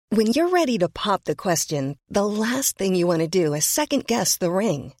When you're ready to pop the question, the last thing you want to do is second-guess the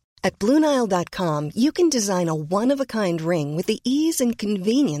ring. At BlueNile.com, you can design a one-of-a-kind ring with the ease and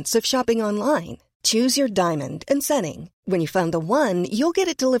convenience of shopping online. Choose your diamond and setting. When you find the one, you'll get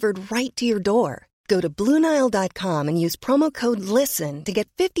it delivered right to your door. Go to BlueNile.com and use promo code LISTEN to get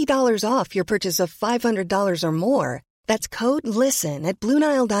 $50 off your purchase of $500 or more. That's code LISTEN at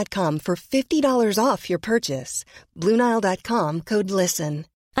BlueNile.com for $50 off your purchase. BlueNile.com, code LISTEN.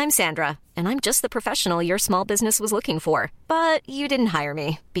 I'm Sandra, and I'm just the professional your small business was looking for. But you didn't hire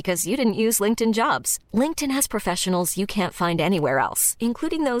me because you didn't use LinkedIn Jobs. LinkedIn has professionals you can't find anywhere else,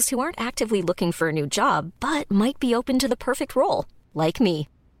 including those who aren't actively looking for a new job, but might be open to the perfect role, like me.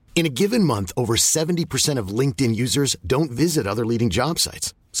 In a given month, over 70% of LinkedIn users don't visit other leading job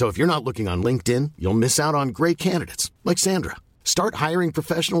sites. So if you're not looking on LinkedIn, you'll miss out on great candidates like Sandra. Start hiring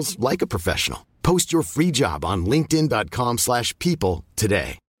professionals like a professional. Post your free job on linkedin.com/people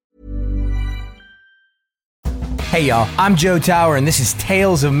today. Hey y'all, I'm Joe Tower and this is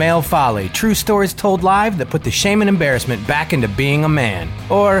Tales of Male Folly, true stories told live that put the shame and embarrassment back into being a man.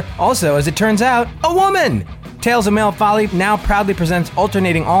 Or, also, as it turns out, a woman! Tales of Male Folly now proudly presents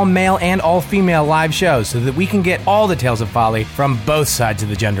alternating all male and all female live shows so that we can get all the tales of folly from both sides of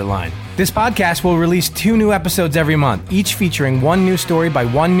the gender line. This podcast will release 2 new episodes every month, each featuring one new story by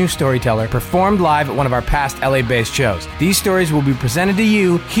one new storyteller performed live at one of our past LA-based shows. These stories will be presented to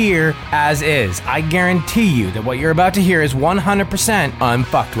you here as is. I guarantee you that what you're about to hear is 100%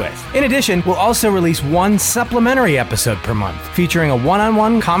 unfucked with. In addition, we'll also release one supplementary episode per month, featuring a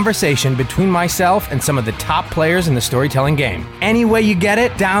one-on-one conversation between myself and some of the top players in the storytelling game. Any way you get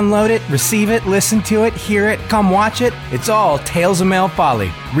it, download it, receive it, listen to it, hear it, come watch it, it's all Tales of Male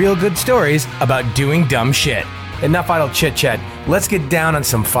Folly. Real good stories about doing dumb shit. Enough idle chit-chat. Let's get down on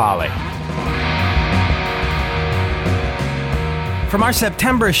some folly. From our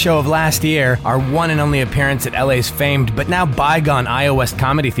September show of last year, our one and only appearance at LA's famed but now bygone IO West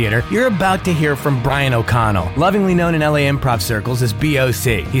Comedy Theater, you're about to hear from Brian O'Connell, lovingly known in LA improv circles as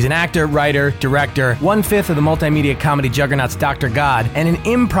BOC. He's an actor, writer, director, 1/5 of the multimedia comedy juggernauts Dr. God, and an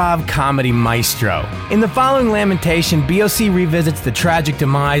improv comedy maestro. In the following lamentation, BOC revisits the tragic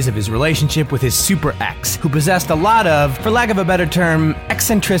demise of his relationship with his super ex, who possessed a lot of, for lack of a better term,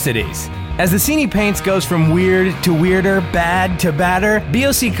 eccentricities. As the scene he paints goes from weird to weirder, bad to badder,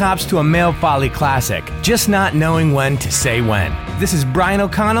 BOC cops to a male folly classic, just not knowing when to say when. This is Brian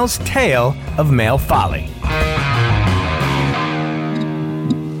O'Connell's Tale of Male Folly.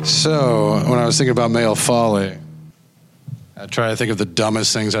 So, when I was thinking about male folly, I tried to think of the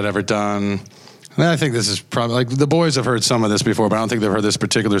dumbest things I'd ever done. And I think this is probably, like, the boys have heard some of this before, but I don't think they've heard this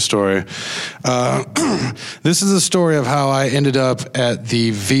particular story. This is a story of how I ended up at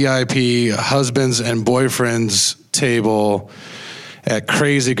the VIP husbands and boyfriends table at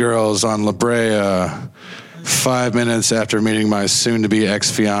Crazy Girls on La Brea 5 minutes after meeting my soon-to-be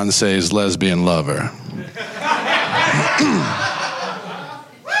ex-fiance's lesbian lover.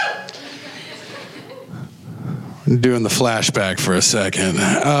 Doing the flashback for a second.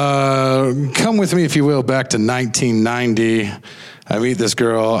 Come with me, if you will, back to 1990. I meet this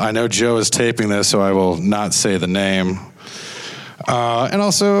girl. I know Joe is taping this, so I will not say the name. And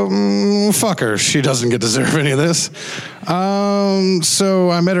also, fuck her. She doesn't deserve any of this. So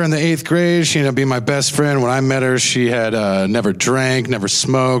I met her in the 8th grade. She ended up being my best friend. When I met her, she had never drank, never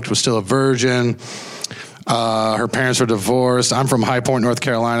smoked, was still a virgin. Her parents were divorced. I'm from High Point, North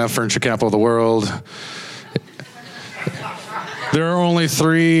Carolina, furniture capital of the world. There are only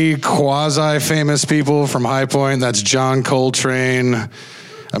 3 quasi-famous people from High Point. That's John Coltrane,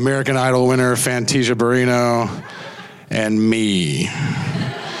 American Idol winner Fantasia Barrino, and me.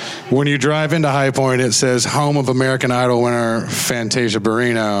 When you drive into High Point, it says home of American Idol winner Fantasia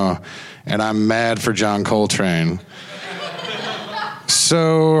Barrino, and I'm mad for John Coltrane.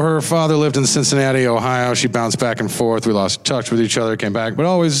 So her father lived in Cincinnati, Ohio. She bounced back and forth. We lost touch with each other, came back. But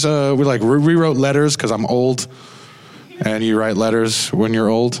always, we rewrote letters because I'm old. And you write letters when you're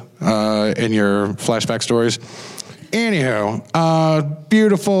old in your flashback stories. Anyhow,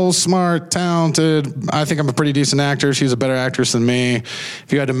 beautiful, smart, talented. I think I'm a pretty decent actor. She's a better actress than me. If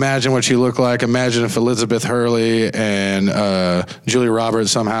you had to imagine what she looked like, imagine if Elizabeth Hurley and Julia Roberts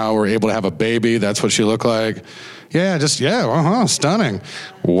somehow were able to have a baby. That's what she looked like. Stunning.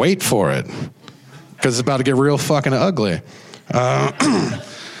 Wait for it, because it's about to get real fucking ugly.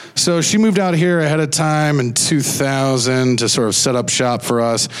 So she moved out here ahead of time in 2000 to sort of set up shop for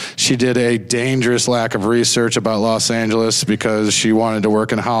us. She did a dangerous lack of research about Los Angeles because she wanted to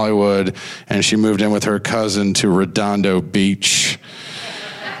work in Hollywood, and she moved in with her cousin to Redondo Beach.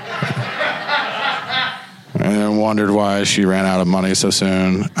 and wondered why she ran out of money so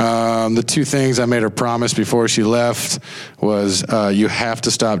soon. The two things I made her promise before she left was you have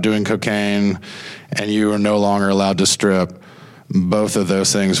to stop doing cocaine and you are no longer allowed to strip. Both of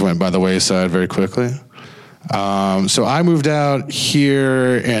those things went by the wayside very quickly. So I moved out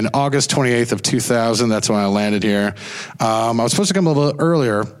here in August 28th of 2000. That's when I landed here. I was supposed to come a little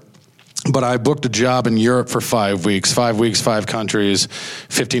earlier, but I booked a job in Europe for 5 weeks. 5 weeks, 5 countries,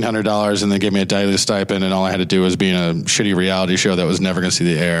 $1,500, and they gave me a daily stipend, and all I had to do was be in a shitty reality show that was never going to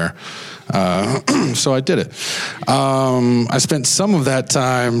see the air. So I did it. I spent some of that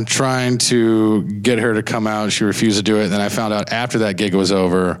time trying to get her to come out. She refused to do it. And then I found out after that gig was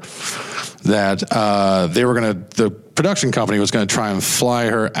over that the production company was going to try and fly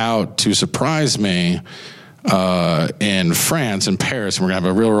her out to surprise me in France, in Paris, and we're going to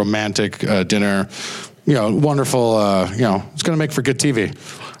have a real romantic dinner. Wonderful, it's going to make for good TV.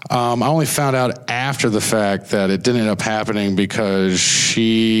 I only found out after the fact that it didn't end up happening because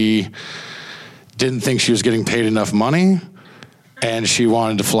she didn't think she was getting paid enough money, and she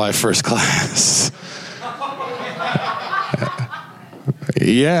wanted to fly first class.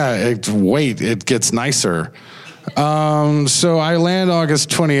 It gets nicer. So I land August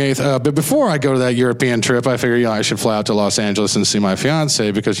 28th. But before I go to that European trip, I figured, I should fly out to Los Angeles and see my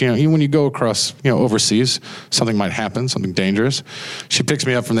fiance because, when you go across, overseas, something might happen, something dangerous. She picks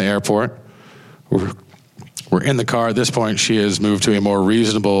me up from the airport. We're in the car. At this point, she has moved to a more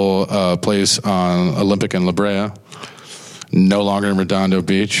reasonable place on Olympic and La Brea, no longer in Redondo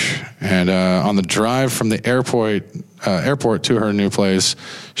Beach. And on the drive from the airport to her new place,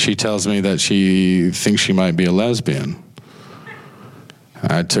 she tells me that she thinks she might be a lesbian.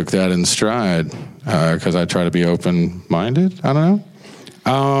 I took that in stride because I try to be open-minded. I don't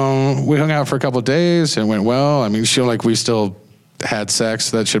know. We hung out for a couple of days and it went well. I mean, we still had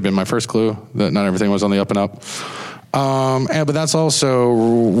sex. That should have been my first clue that not everything was on the up and up. But that's also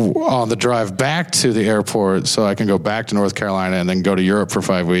on the drive back to the airport so I can go back to North Carolina and then go to Europe for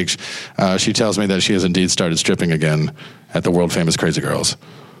 5 weeks. She tells me that she has indeed started stripping again at the world-famous Crazy Girls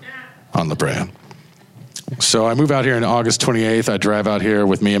on La Brea. So I move out here on August 28th. I drive out here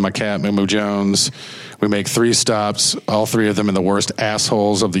with me and my cat, Moo Jones. We make 3 stops, all 3 of them in the worst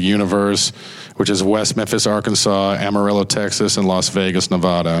assholes of the universe, which is West Memphis, Arkansas, Amarillo, Texas, and Las Vegas,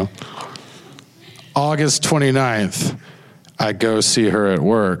 Nevada. August 29th, I go see her at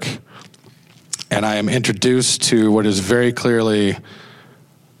work, and I am introduced to what is very clearly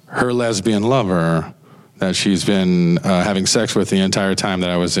her lesbian lover that she's been having sex with the entire time that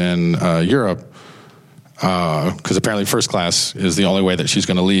I was in Europe, because apparently first class is the only way that she's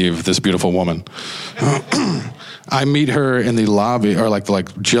going to leave this beautiful woman. I meet her in the lobby, or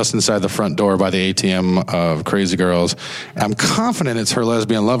like just inside the front door by the ATM of Crazy Girls. I'm confident it's her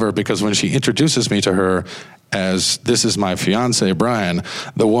lesbian lover because when she introduces me to her as, "This is my fiance, Brian,"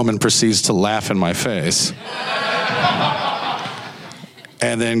 the woman proceeds to laugh in my face.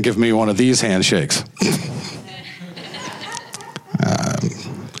 And then give me one of these handshakes. I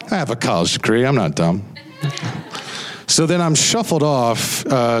have a college degree. I'm not dumb. So then I'm shuffled off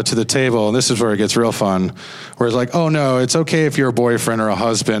to the table, and this is where it gets real fun, where it's like, oh, no, it's okay if you're a boyfriend or a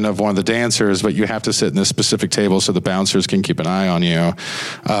husband of one of the dancers, but you have to sit in this specific table so the bouncers can keep an eye on you.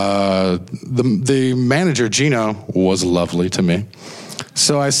 The manager, Gino, was lovely to me.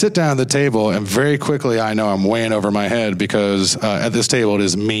 So I sit down at the table, and very quickly I know I'm way in over my head because at this table it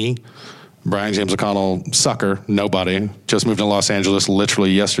is me, Brian James O'Connell, sucker, nobody, just moved to Los Angeles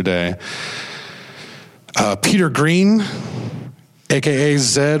literally yesterday. Peter Green, a.k.a.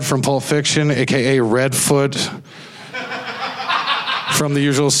 Zed from Pulp Fiction, a.k.a. Redfoot from The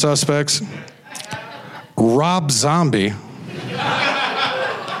Usual Suspects. Rob Zombie.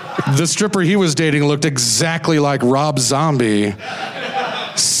 The stripper he was dating looked exactly like Rob Zombie,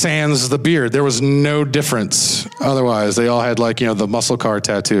 sans the beard. There was no difference otherwise. They all had the muscle car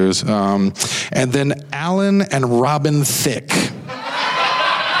tattoos. And then Alan and Robin Thicke,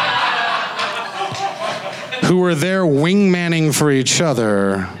 who were there wingmanning for each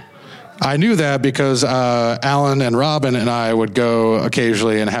other. I knew that because Alan and Robin and I would go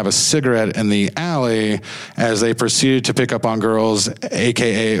occasionally and have a cigarette in the alley as they proceeded to pick up on girls,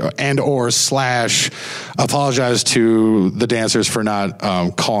 aka and/or / apologize to the dancers for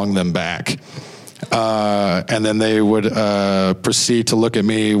not calling them back. And then they would proceed to look at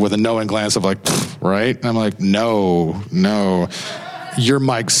me with a knowing glance of right? And I'm like, no. You're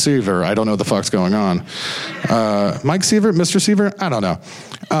Mike Seaver. I don't know what the fuck's going on. Mike Seaver? Mr. Seaver? I don't know.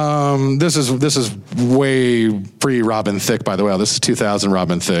 This is way pre-Robin Thicke, by the way. This is 2000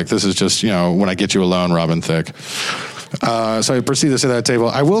 Robin Thicke. This is just, when I get you alone, Robin Thicke. So I proceeded to sit at that table.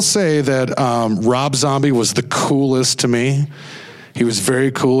 I will say that Rob Zombie was the coolest to me. He was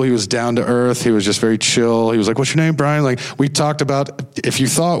very cool. He was down to earth. He was just very chill. He was like, "What's your name, Brian?" Like, we talked about, if you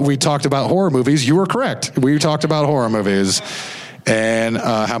thought we talked about horror movies, you were correct. We talked about horror movies and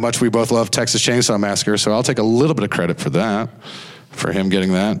how much we both love Texas Chainsaw Massacre. So I'll take a little bit of credit for that, for him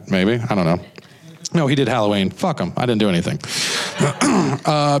getting that, maybe. I don't know. No, he did Halloween. Fuck him. I didn't do anything.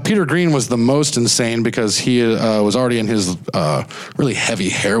 Peter Green was the most insane because he was already in his really heavy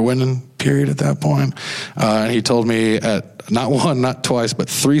heroin period at that point. And he told me at not one, not twice, but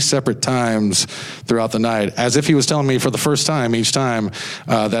 3 separate times throughout the night, as if he was telling me for the first time each time,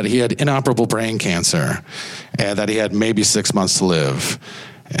 that he had inoperable brain cancer and that he had maybe 6 months to live.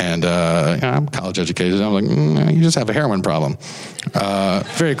 And I'm college educated. I'm like, you just have a heroin problem.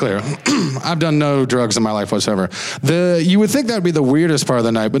 Very clear. I've done no drugs in my life whatsoever. You would think that would be the weirdest part of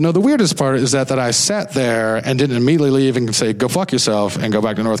the night, but no, the weirdest part is that I sat there and didn't immediately leave and say, "Go fuck yourself," and go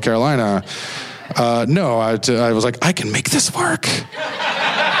back to North Carolina. No, I was like, I can make this work.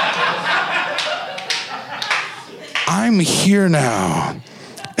 I'm here now.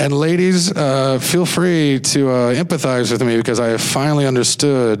 And ladies, feel free to empathize with me because I have finally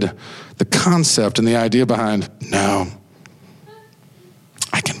understood the concept and the idea behind, no,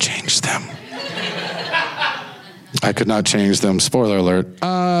 I can change them. I could not change them. Spoiler alert.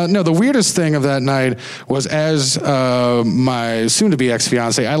 No, the weirdest thing of that night was as my soon-to-be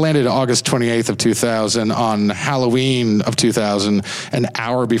ex-fiance, I landed August 28th of 2000 on Halloween of 2000. An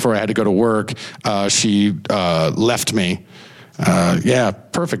hour before I had to go to work, she left me. Yeah,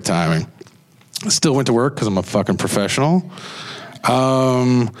 perfect timing. Still went to work because I'm a fucking professional.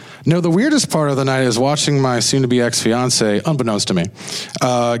 No, the weirdest part of the night is watching my soon-to-be ex-fiance, unbeknownst to me,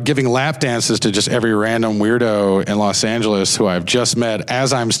 giving lap dances to just every random weirdo in Los Angeles who I've just met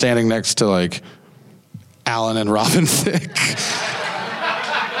as I'm standing next to, like, Alan and Robin Thicke.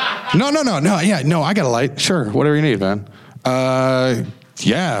 No, I got a light. Sure, whatever you need, man.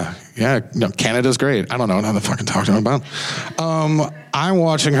 Yeah, no, Canada's great. I don't know what the fucking talking about. I'm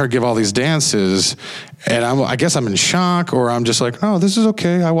watching her give all these dances, and I guess I'm in shock, or I'm just like, oh, this is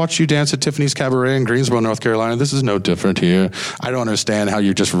okay. I watched you dance at Tiffany's Cabaret in Greensboro, North Carolina. This is no different here. I don't understand how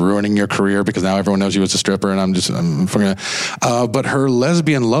you're just ruining your career because now everyone knows you as a stripper, and I'm fucking. But her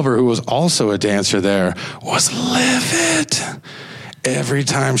lesbian lover, who was also a dancer there, was livid. Every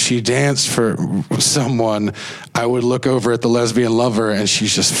time she danced for someone, I would look over at the lesbian lover and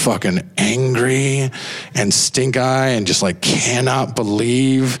she's just fucking angry and stink-eye and just like cannot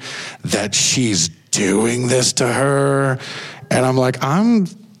believe that she's doing this to her. And I'm like, I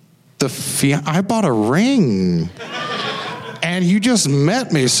bought a ring. And you just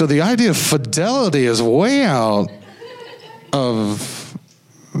met me. So the idea of fidelity is way out of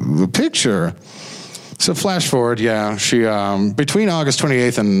the picture. So flash forward, yeah, she, between August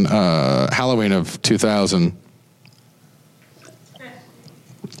 28th and Halloween of 2000,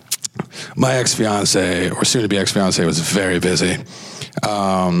 my ex-fiance, or soon-to-be ex-fiance, was very busy.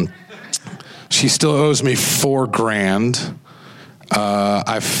 She still owes me $4,000.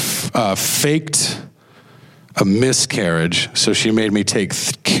 I faked a miscarriage, so she made me take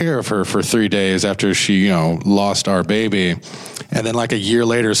care of her for 3 days after she, lost our baby. And then like a year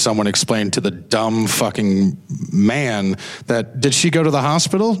later, someone explained to the dumb fucking man that, did she go to the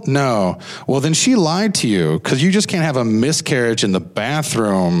hospital? No. Well, then she lied to you because you just can't have a miscarriage in the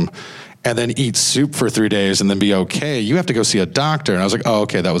bathroom and then eat soup for 3 days and then be okay. You have to go see a doctor. And I was like, oh,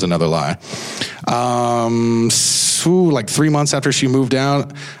 okay, that was another lie. Like 3 months after she moved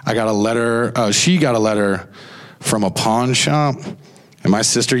out, I got a letter. She got a letter from a pawn shop. And my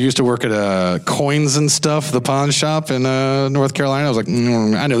sister used to work at Coins and Stuff, the pawn shop in North Carolina. I was like,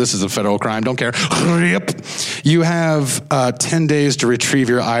 I know this is a federal crime. Don't care. Yep. You have 10 days to retrieve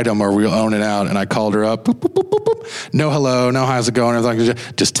your item or we'll own it out. And I called her up. Boop, boop, boop, boop, boop. No hello. No how's it going? I was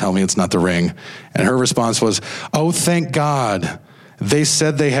like, just tell me it's not the ring. And her response was, oh, thank God. They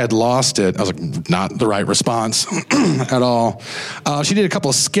said they had lost it. I was like, not the right response at all. She did a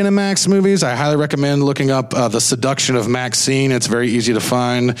couple of Skinamax movies. I highly recommend looking up The Seduction of Maxine. It's very easy to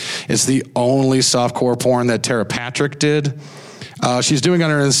find. It's the only softcore porn that Tara Patrick did. She's doing it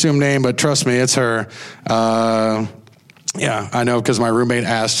under an assumed name, but trust me, it's her. Yeah, I know, because my roommate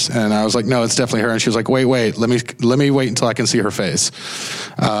asked, and I was like, no, it's definitely her. And she was like, wait, let me wait until I can see her face.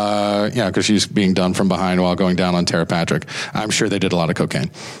 Because she's being done from behind while going down on Tara Patrick. I'm sure they did a lot of cocaine.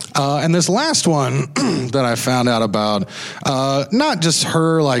 And this last one that I found out about, not just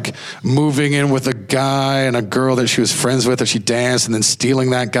her like moving in with a guy and a girl that she was friends with that she danced, and then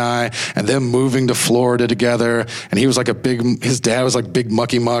stealing that guy, and them moving to Florida together. And he was like his dad was like big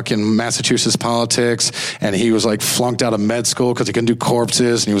mucky muck in Massachusetts politics, and he was like flunked out of med school because he couldn't do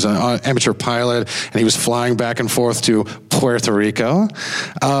corpses, and he was an amateur pilot, and he was flying back and forth to Puerto Rico.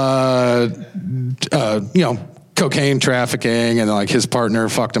 Cocaine trafficking, and like his partner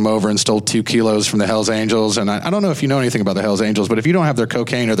fucked him over and stole 2 kilos from the Hells Angels. And I don't know if you know anything about the Hells Angels, but if you don't have their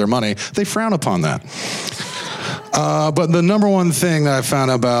cocaine or their money, they frown upon that. But the number one thing that I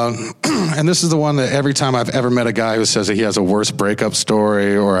found about, and this is the one that every time I've ever met a guy who says that he has a worse breakup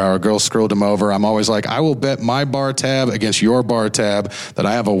story or how a girl screwed him over, I'm always like, I will bet my bar tab against your bar tab that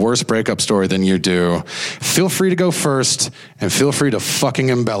I have a worse breakup story than you do. Feel free to go first, and feel free to fucking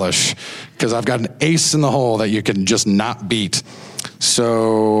embellish, because I've got an ace in the hole that you can just not beat.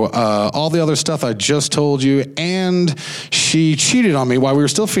 So all the other stuff I just told you, and she cheated on me while we were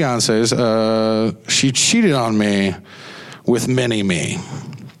still fiancés. She cheated on me with Mini-Me.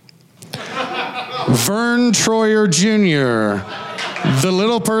 Vern Troyer Jr., the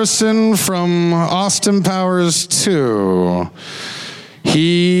little person from Austin Powers 2.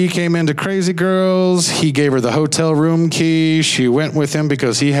 He came into Crazy Girls. He gave her the hotel room key. She went with him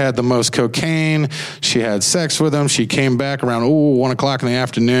because he had the most cocaine. She had sex with him. She came back around 1 o'clock in the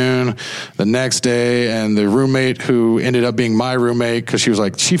afternoon the next day, and the roommate, who ended up being my roommate, because she was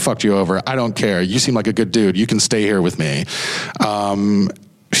like, she fucked you over. I don't care. You seem like a good dude. You can stay here with me.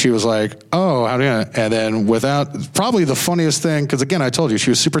 She was like, oh, how do you? And then without, probably the funniest thing, because again, I told you, she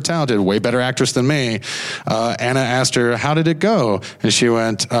was super talented, way better actress than me. Anna asked her, how did it go? And she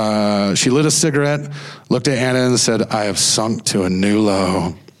went, she lit a cigarette, looked at Anna and said, I have sunk to a new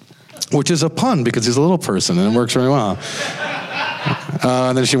low, which is a pun because he's a little person and it works really well.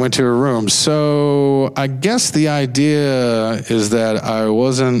 And then she went to her room. So I guess the idea is that I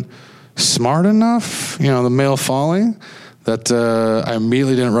wasn't smart enough, the male folly, that I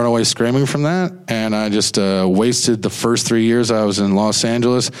immediately didn't run away screaming from that, and I just wasted the first 3 years I was in Los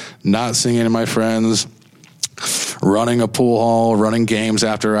Angeles, not seeing any of my friends, running a pool hall, running games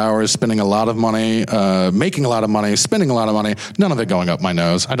after hours, spending a lot of money, making a lot of money, spending a lot of money, none of it going up my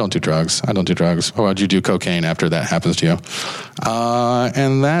nose. I don't do drugs. Or would you do cocaine after that happens to you?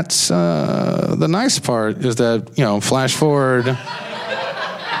 And that's the nice part is that,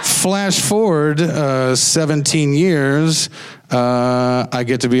 Flash forward 17 years, I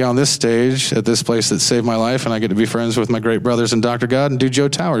get to be on this stage at this place that saved my life, and I get to be friends with my great brothers and Dr. God and do Joe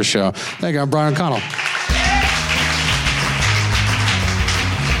Towers' show. Thank you. I'm Brian Connell.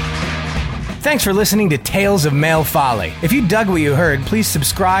 Thanks for listening to Tales of Male Folly. If you dug what you heard, please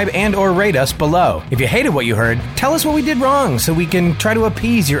subscribe and or rate us below. If you hated what you heard, tell us what we did wrong so we can try to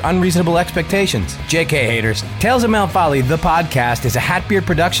appease your unreasonable expectations. JK haters. Tales of Male Folly, the podcast, is a Hatbeard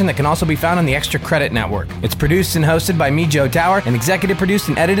production that can also be found on the Extra Credit Network. It's produced and hosted by me, Joe Tower, and executive produced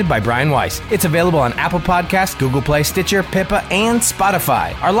and edited by Brian Weiss. It's available on Apple Podcasts, Google Play, Stitcher, Pippa, and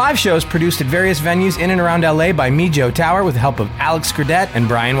Spotify. Our live shows produced at various venues in and around LA by me, Joe Tower, with the help of Alex Scredette and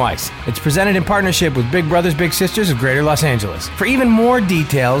Brian Weiss. It's presented in partnership with Big Brothers Big Sisters of Greater Los Angeles. For even more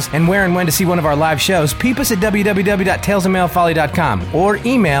details and where and when to see one of our live shows, peep us at www.talesofmalefolly.com or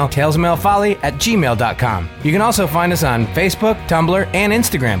email talesofmalefolly@gmail.com. You can also find us on Facebook, Tumblr, and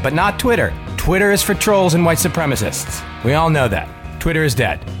Instagram, but not Twitter. Twitter is for trolls and white supremacists. We all know that. Twitter is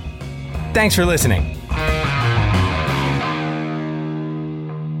dead. Thanks for listening.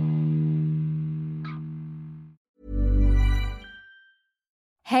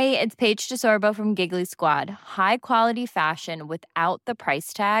 Hey, it's Paige DeSorbo from Giggly Squad. High quality fashion without the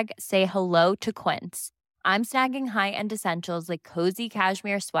price tag. Say hello to Quince. I'm snagging high-end essentials like cozy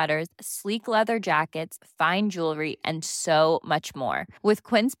cashmere sweaters, sleek leather jackets, fine jewelry, and so much more. With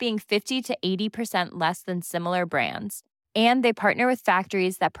Quince being 50 to 80% less than similar brands. And they partner with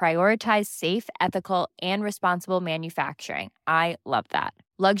factories that prioritize safe, ethical, and responsible manufacturing. I love that.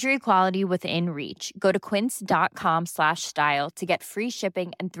 Luxury quality within reach. Go to quince.com/style to get free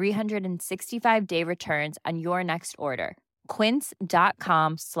shipping and 365-day returns on your next order.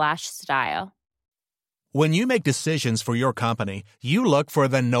 Quince.com/style. When you make decisions for your company, you look for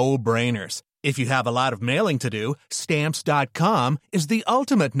the no-brainers. If you have a lot of mailing to do, Stamps.com is the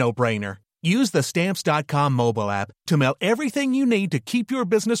ultimate no-brainer. Use the Stamps.com mobile app to mail everything you need to keep your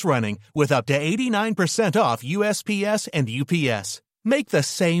business running with up to 89% off USPS and UPS. Make the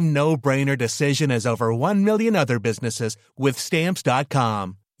same no-brainer decision as over 1 million other businesses with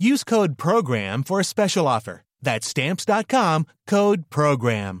Stamps.com. Use code PROGRAM for a special offer. That's Stamps.com, code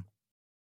PROGRAM.